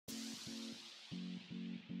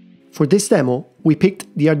For this demo, we picked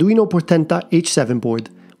the Arduino Portenta H7 board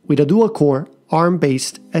with a dual-core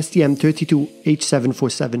Arm-based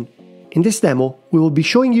STM32H747. In this demo, we will be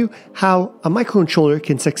showing you how a microcontroller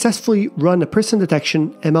can successfully run a person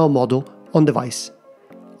detection ML model on device.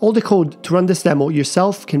 All the code to run this demo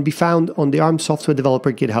yourself can be found on the Arm software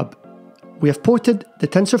developer GitHub. We have ported the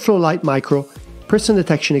TensorFlow Lite Micro person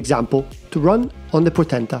detection example to run on the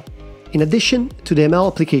Portenta. In addition to the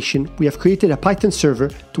ML application, we have created a Python server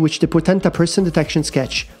to which the Portenta person detection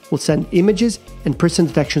sketch will send images and person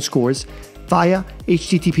detection scores via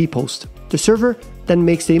HTTP post. The server then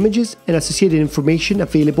makes the images and associated information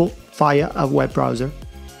available via a web browser.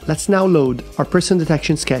 Let's now load our person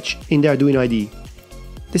detection sketch in the Arduino IDE.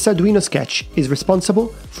 This Arduino sketch is responsible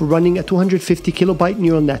for running a 250 kilobyte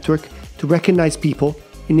neural network to recognize people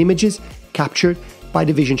in images captured by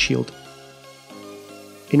the vision shield.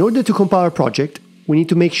 In order to compile our project, we need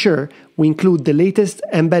to make sure we include the latest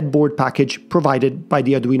Mbed board package provided by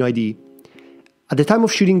the Arduino IDE. At the time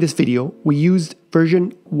of shooting this video, we used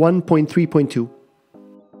version 1.3.2.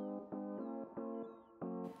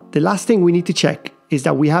 The last thing we need to check is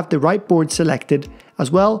that we have the right board selected as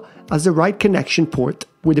well as the right connection port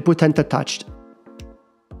with the Portenta attached.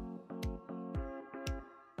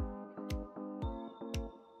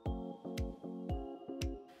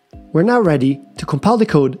 We're now ready to compile the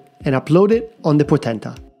code and upload it on the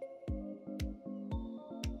Portenta.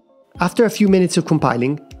 After a few minutes of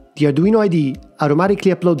compiling, the Arduino IDE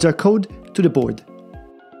automatically uploads our code to the board.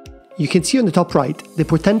 You can see on the top right the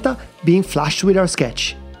Portenta being flashed with our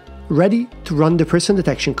sketch, ready to run the person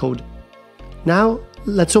detection code. Now,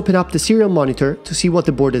 let's open up the serial monitor to see what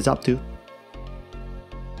the board is up to.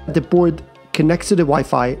 The board connects to the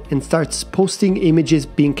Wi-Fi and starts posting images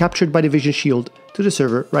being captured by the vision shield to the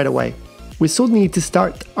server right away. We still need to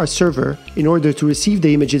start our server in order to receive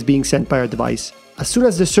the images being sent by our device. As soon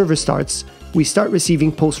as the server starts, we start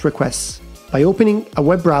receiving post requests. By opening a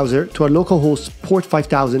web browser to our localhost port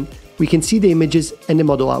 5000, we can see the images and the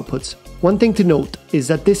model outputs. One thing to note is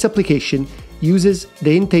that this application uses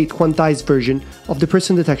the int8 quantized version of the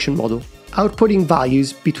person detection model, outputting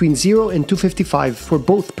values between 0 and 255 for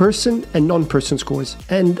both person and non-person scores.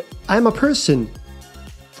 And I'm a person!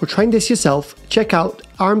 For trying this yourself, check out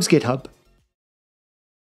Arm's GitHub.